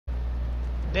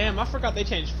Damn, I forgot they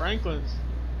changed Franklin's.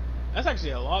 That's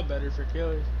actually a lot better for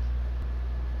killers.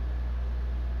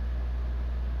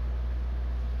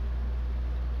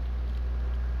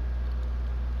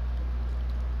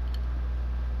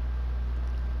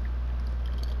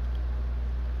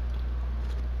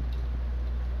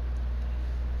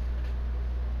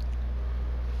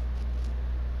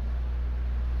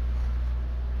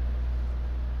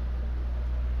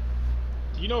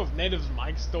 Do you know if Native's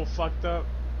mic's still fucked up?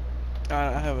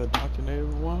 I haven't talked to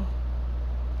Native in a while.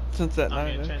 Since that I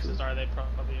night, mean, chances actually. are they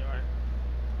probably are.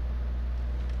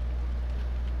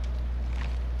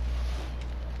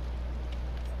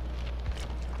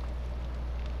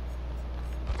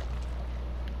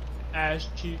 Ash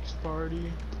Cheeks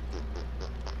Party.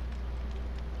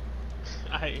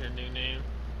 I hate her new name.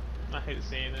 I hate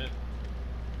saying it.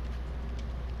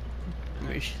 I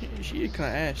mean, she kind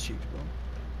of ass cheeks, bro.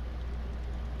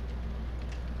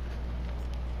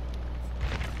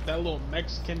 That little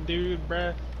Mexican dude,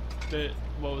 bruh.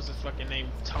 What was his fucking name?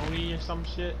 Tony or some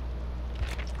shit.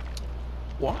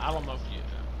 What? I don't know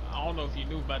if you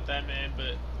knew about that, man,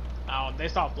 but they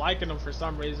stopped liking him for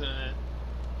some reason. And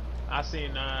I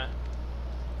seen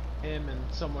him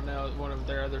and someone else, one of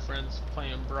their other friends,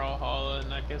 playing Brawlhalla,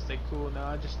 and I guess they cool now.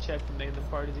 I just checked and they in the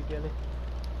party together.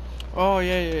 Oh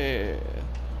yeah.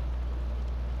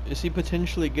 Is he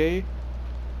potentially gay?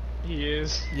 He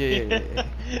is. Yeah.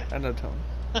 I know Tony.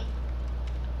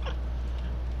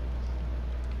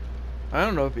 I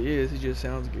don't know if he is. He just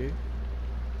sounds gay.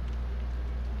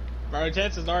 Bro,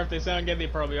 chances are if they sound gay, they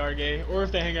probably are gay. Or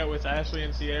if they hang out with Ashley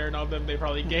and Sierra and all them, they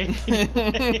probably gay.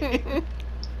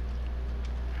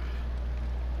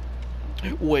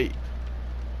 Wait.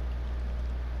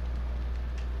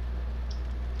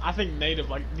 I think Native,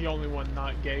 like, the only one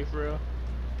not gay for real.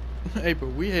 Hey, but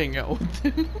we hang out with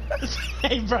him.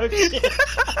 Hey, bro.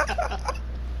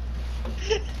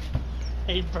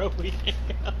 Hey, bro, we hang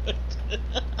out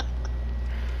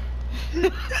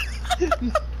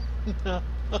No.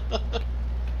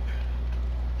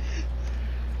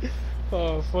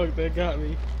 Oh, fuck, that got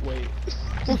me. Wait.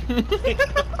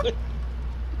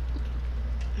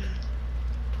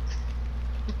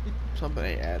 Something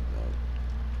ain't adding up.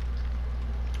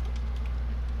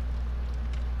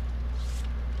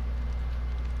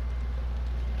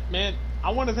 Man,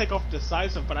 I want to take off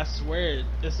decisive, but I swear,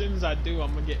 as soon as I do,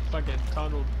 I'm gonna get fucking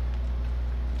tunneled.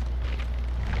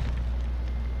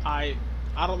 I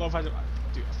don't know if I do.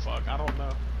 Dude, fuck, I don't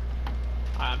know.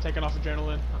 I'm taking off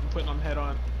adrenaline. I'm putting on head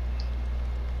on.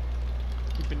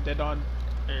 Keeping dead on,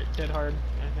 dead hard,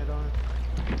 and head on.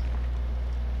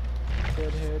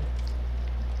 Dead head.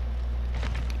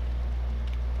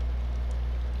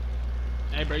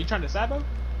 Hey, bro, you trying to sabo?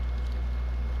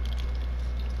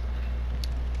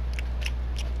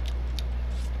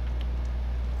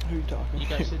 Who you talking You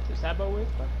got to? shit to sabo with?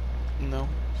 No.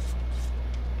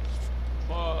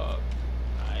 Fuck.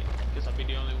 Alright, guess I'll be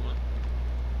the only one.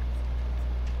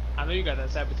 I know you got that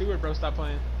sabo too, bro. Stop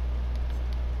playing.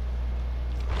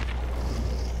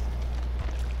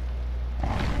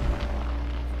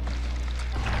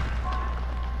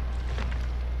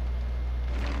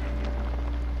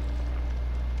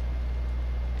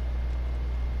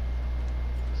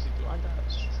 Let's see, do I got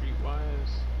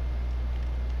streetwise?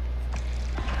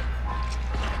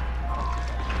 I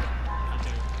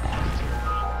do.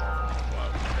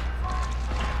 Fuck.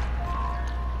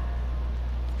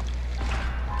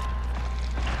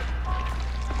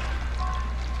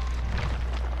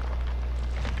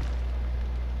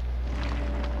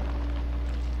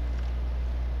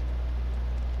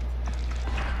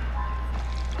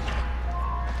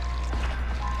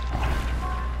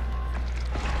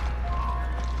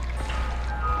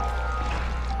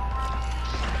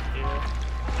 Yeah.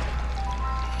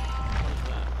 What is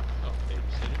that? Oh, Baby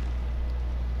City.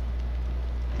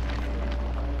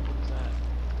 What is that?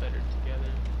 Better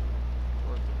together.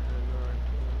 Working together.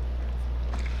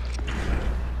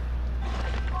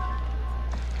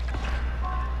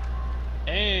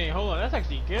 Hey, hold on, that's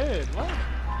actually good. What?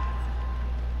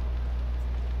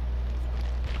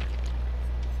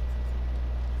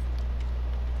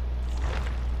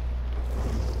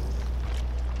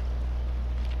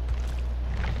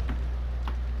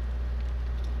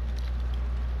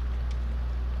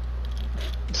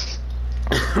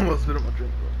 I almost spit up my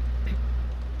drink, bro.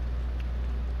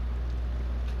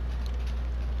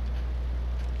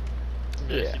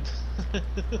 Yeah.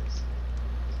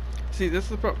 See,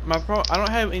 this is my problem. I don't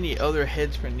have any other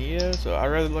heads for Nia, so I'd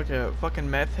rather look at a fucking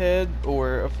meth head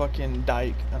or a fucking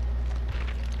dyke.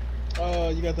 Oh,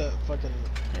 you got that fucking.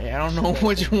 Yeah, I don't know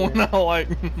which one I like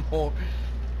more.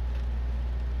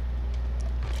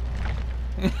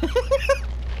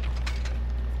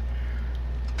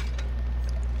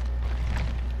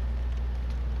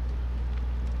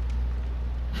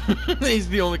 He's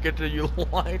the only character you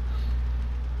like.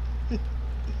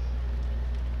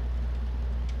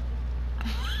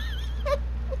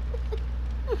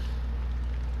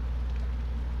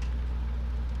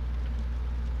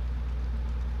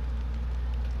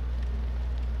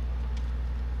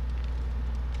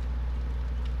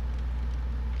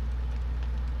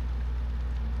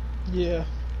 Yeah.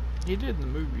 He did in the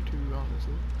movie too,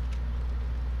 honestly.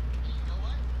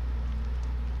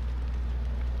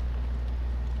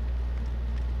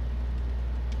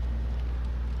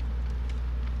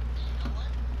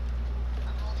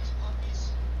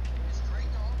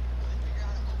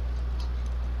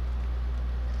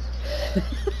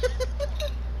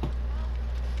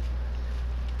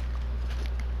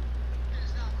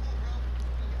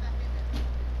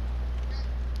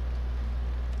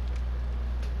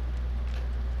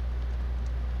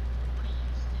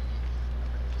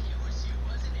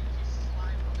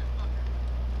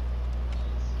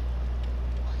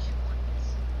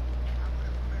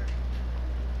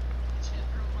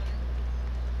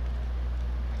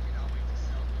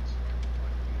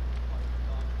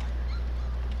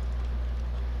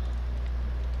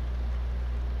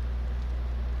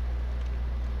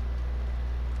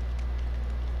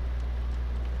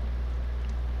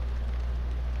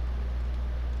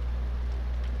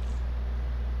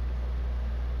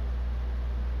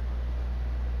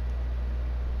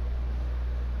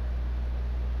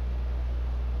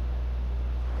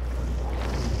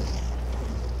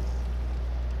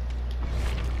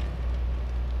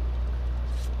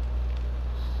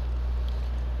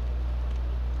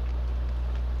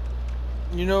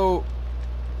 You know,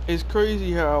 it's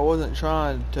crazy how I wasn't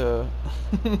trying to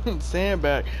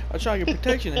sandbag. I was trying to get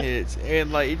protection hits,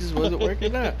 and like it just wasn't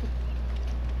working out.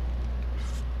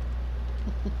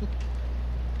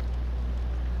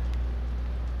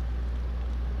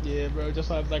 Yeah, bro. Just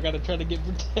like I gotta try to get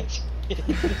protection.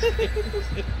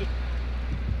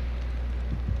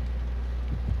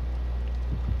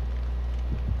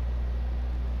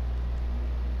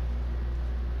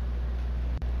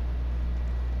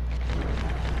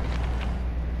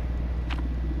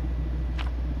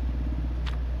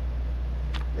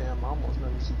 Damn, I almost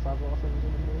never see 5 offenses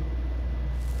in the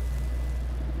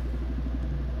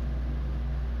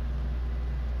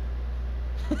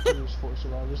movie. There's 4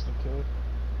 survivors to kill.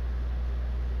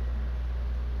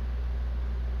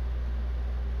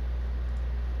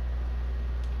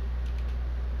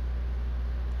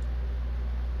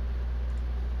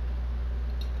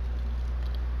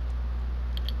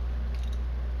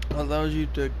 Allows you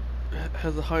to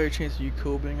has a higher chance of you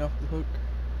cool being off the hook.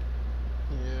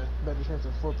 Yeah, better chance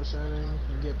of 4%ing. You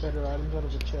can get better items out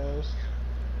of the chest.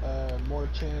 More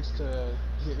chance to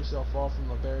get yourself off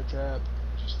from a bear trap.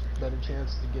 Better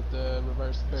chance to get the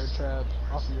reverse bear trap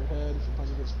off of your head if your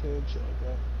opponent gets pinned, shit like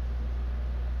that.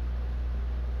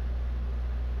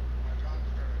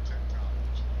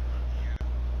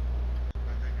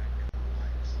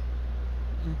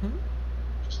 Mm-hmm.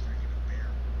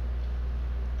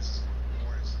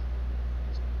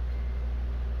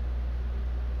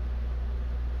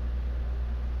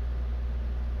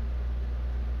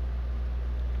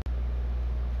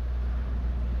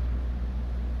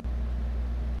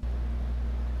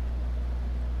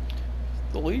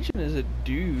 The Legion is a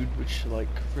dude, which, like,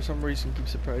 for some reason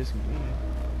keeps surprising me.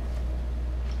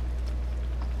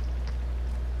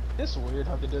 It's weird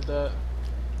how they did that.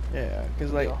 Yeah,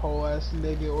 because, like, a whole ass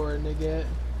nigga or a nigga.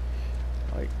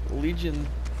 like, Legion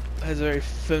has a very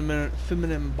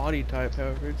feminine body type,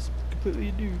 however, it's completely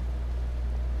a dude.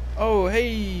 Oh,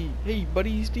 hey,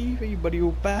 buddy Steve, hey, buddy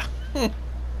old pal.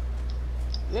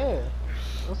 Yeah.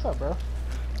 What's up, bro?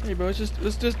 Hey, bro, let's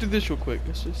just do this real quick.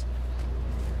 Let's just.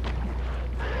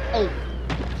 Hey.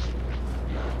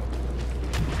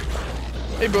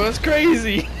 Hey, bro, that's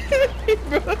crazy. Hey,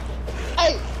 bro.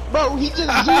 Hey, bro, he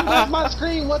just zoomed off my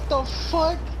screen. What the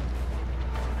fuck?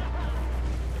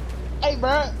 Hey,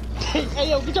 bro. Hey,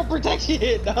 yo, get your protection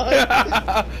hit,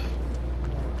 dog.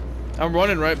 I'm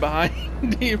running right behind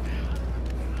him.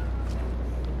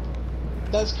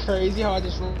 That's crazy how I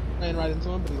just ran right into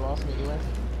him, but he lost me anyway.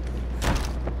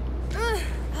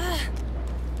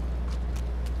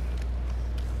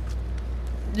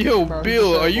 Yo, Bro,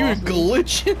 Bill, are you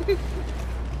glitching?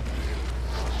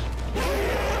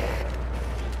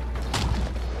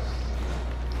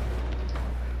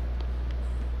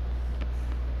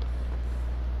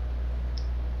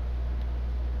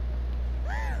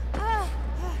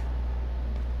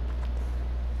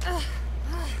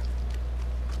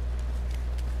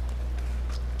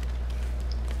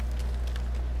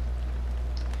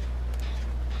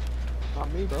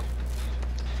 Not me, bro.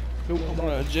 Nope, I'm on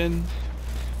a gen.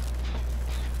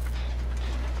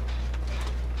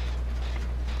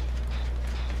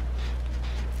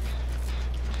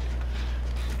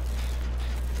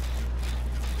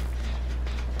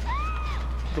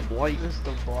 The blight. This is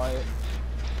the blight.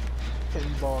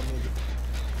 Pinball nigga.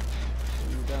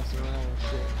 You dancing around and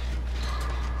shit.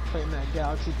 Playing that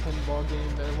Galaxy pinball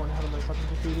game that everyone had on their fucking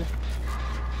computer.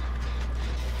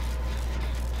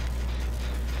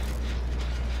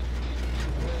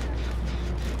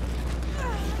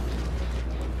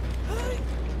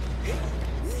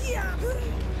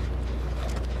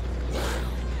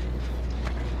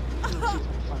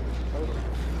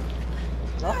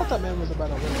 I thought that man was about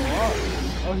to win the walk.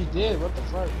 Oh, he did. What the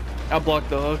fuck? I blocked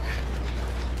the hook.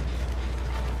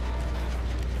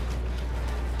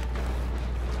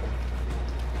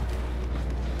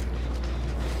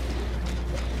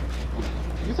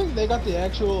 You think they got the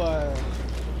actual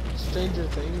Stranger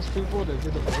Things people to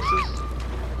do the voices?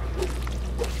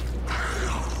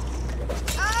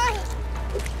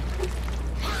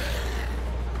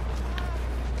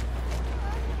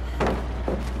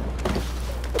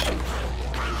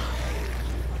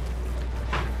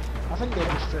 I think they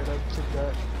just straight up took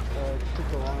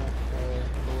the line,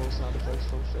 the little sound effects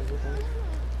from Stranger Things.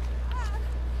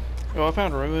 Oh, I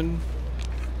found ruin.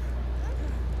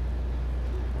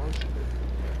 Oh, shit.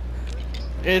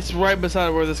 It's right beside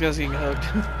where this guy's getting hugged.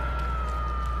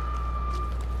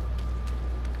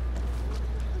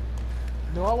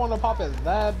 Do I want to pop it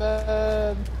that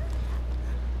bad?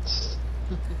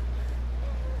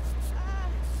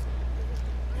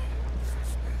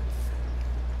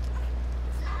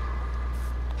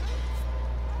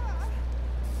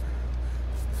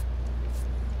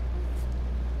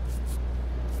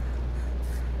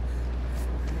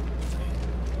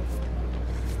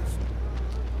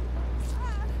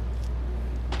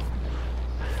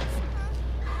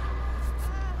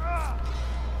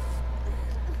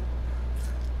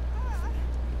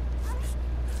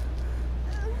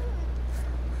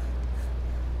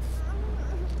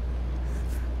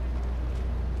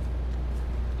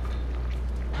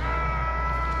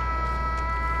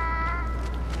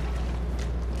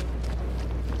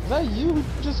 Is that you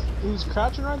who's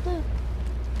crouching right there?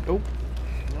 Nope.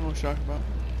 I don't know what you're talking about.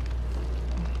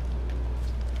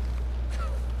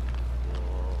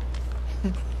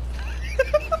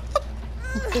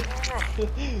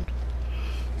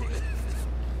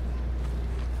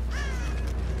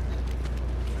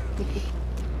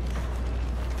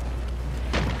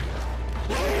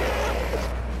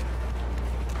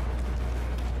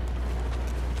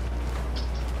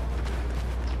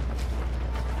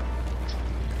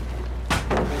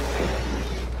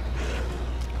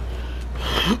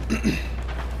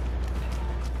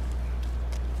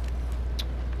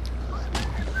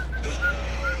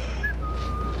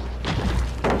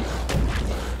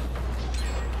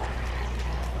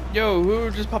 Yo, whoever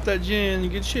just popped that gin, you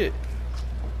get shit.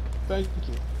 Thank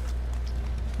you.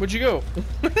 Where'd you go?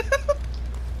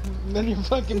 None of your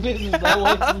fucking business, bro.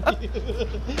 Away from me.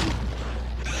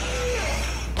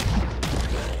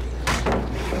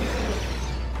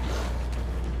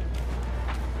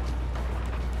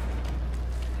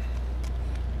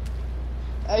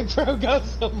 Hey, bro, go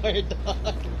somewhere,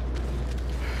 dog.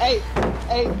 Hey,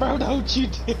 bro, don't you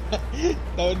do that.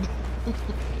 Don't.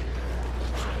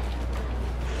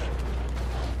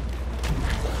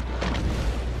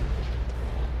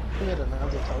 We had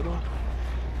another totem.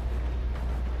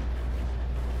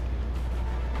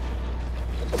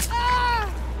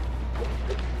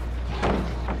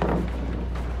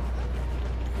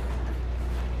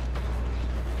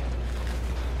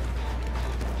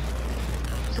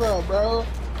 What's up, bro?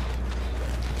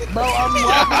 Bro, I'm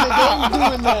lagging the game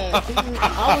doing that. I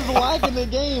was lagging the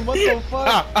game. What the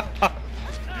fuck?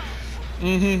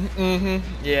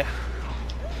 Yeah.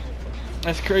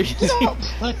 That's crazy. Stop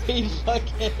playing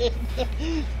fucking.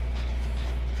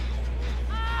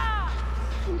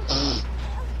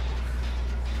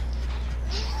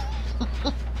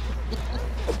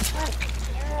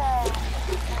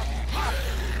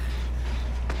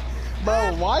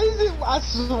 Bro, why is it? I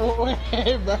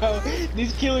swear, bro.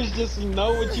 These killers just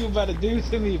know what you about to do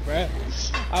to me, bro.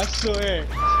 I swear.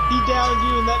 He downed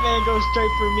you and that man goes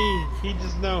straight for me. He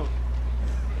just know.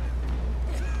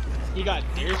 You got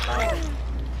deer strike?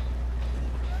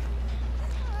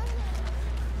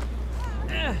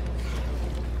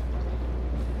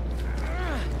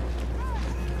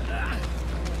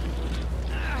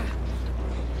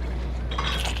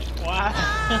 Wow.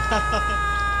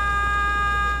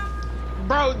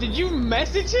 Bro, did you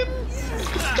message him?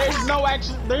 There's no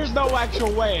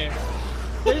actual way.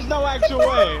 There's no actual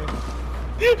way.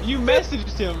 You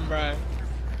messaged him, bro.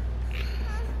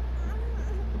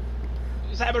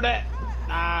 Cyber that.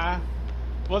 Nah.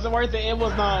 Wasn't worth it. It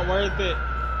was not worth it.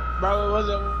 Bro, it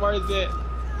wasn't worth it.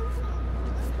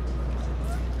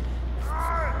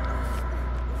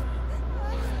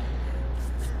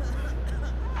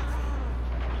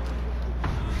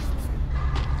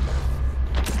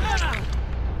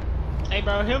 Hey,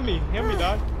 bro, heal me,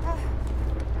 dog.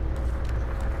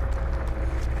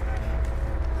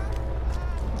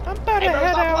 I'm about Hey, to bro,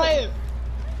 head stop out. playing.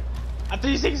 I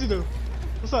 360 though.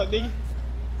 What's up, nigga?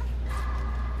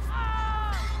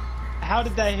 How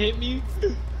did that hit me?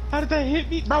 How did that hit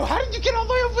me? Bro, how did you get all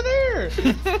the way over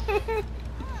there?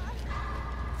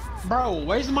 Bro,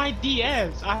 where's my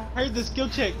DS? I heard the skill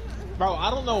check. Bro, I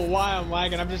don't know why I'm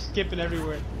lagging. I'm just skipping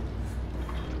everywhere.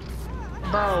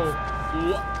 Bro,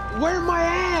 where am I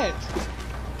at?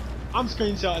 I'm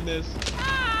screenshotting this.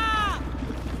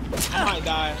 I might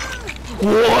die.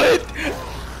 What?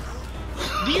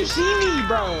 Do you see me,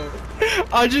 bro?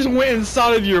 I just went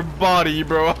inside of your body,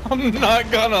 bro. I'm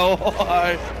not gonna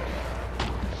lie.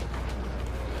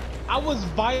 I was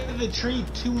by the tree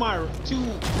to my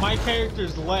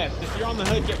character's left. If you're on the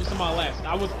hook, get me to my left.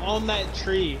 I was on that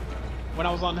tree when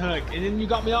I was on hook, and then you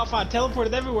got me off. I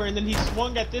teleported everywhere, and then he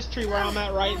swung at this tree where I'm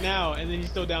at right now, and then he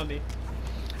still downed me.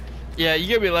 Yeah, you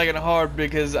gotta be lagging hard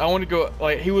because I want to go.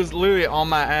 Like, he was literally on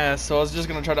my ass, so I was just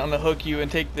gonna try to unhook you and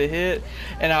take the hit,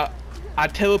 and I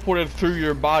teleported through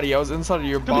your body. I was inside of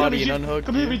your body and unhooked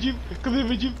you. Come here, Jeep. Come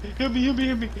here, Jeep. Help me, help me,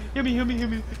 help me, help me, help me,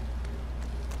 help me.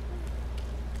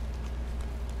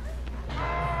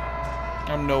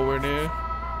 I'm nowhere near.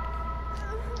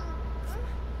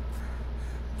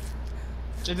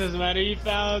 It doesn't matter, he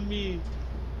found me.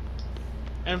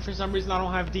 And for some reason I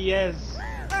don't have DS.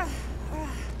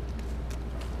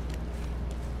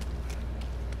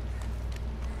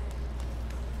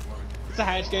 It's a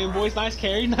hatch game, boys. Nice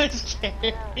carry, nice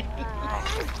carry.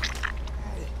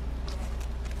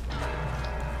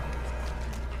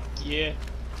 Yeah.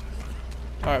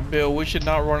 Alright, Bill, we should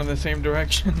not run in the same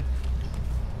direction.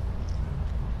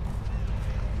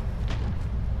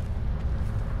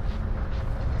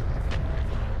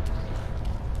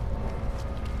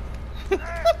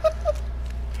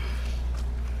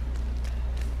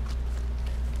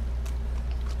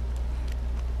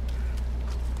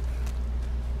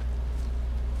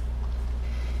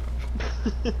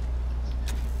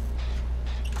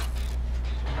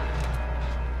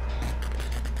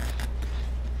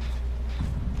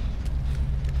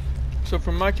 So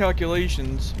from my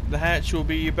calculations, the hatch will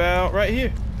be about right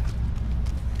here.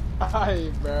 Hi,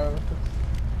 bro.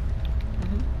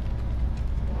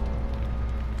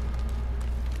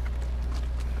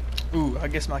 Ooh, I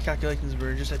guess my calculations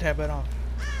were just a tad bit off.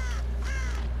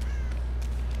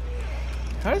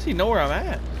 How does he know where I'm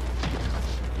at?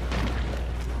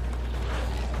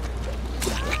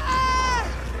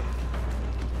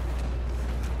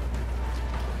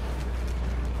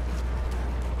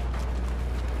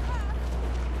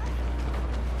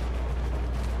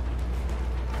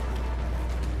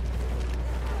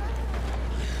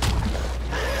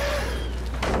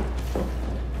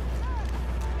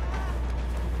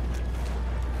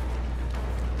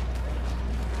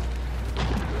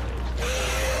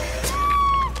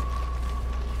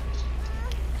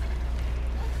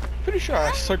 Pretty sure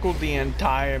I circled the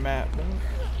entire map, though.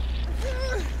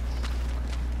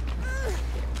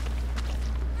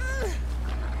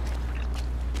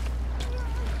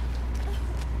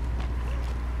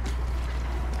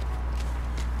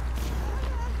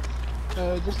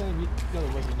 Just saying, you know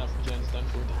there wasn't enough gens done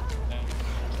for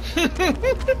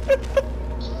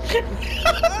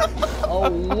Oh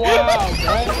wow,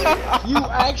 man! You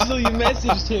actually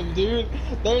messaged him, dude.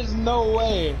 There's no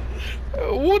way.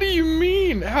 What do you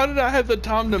mean? How did I have the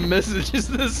time to message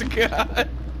this guy?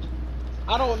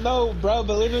 I don't know, bro,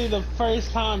 but literally the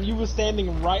first time you were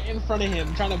standing right in front of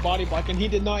him trying to body block, and he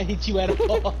did not hit you at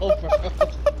all, bro.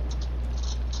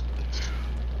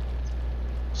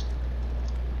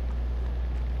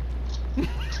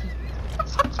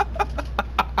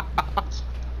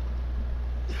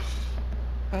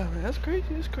 Oh man, that's crazy.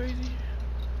 That's crazy.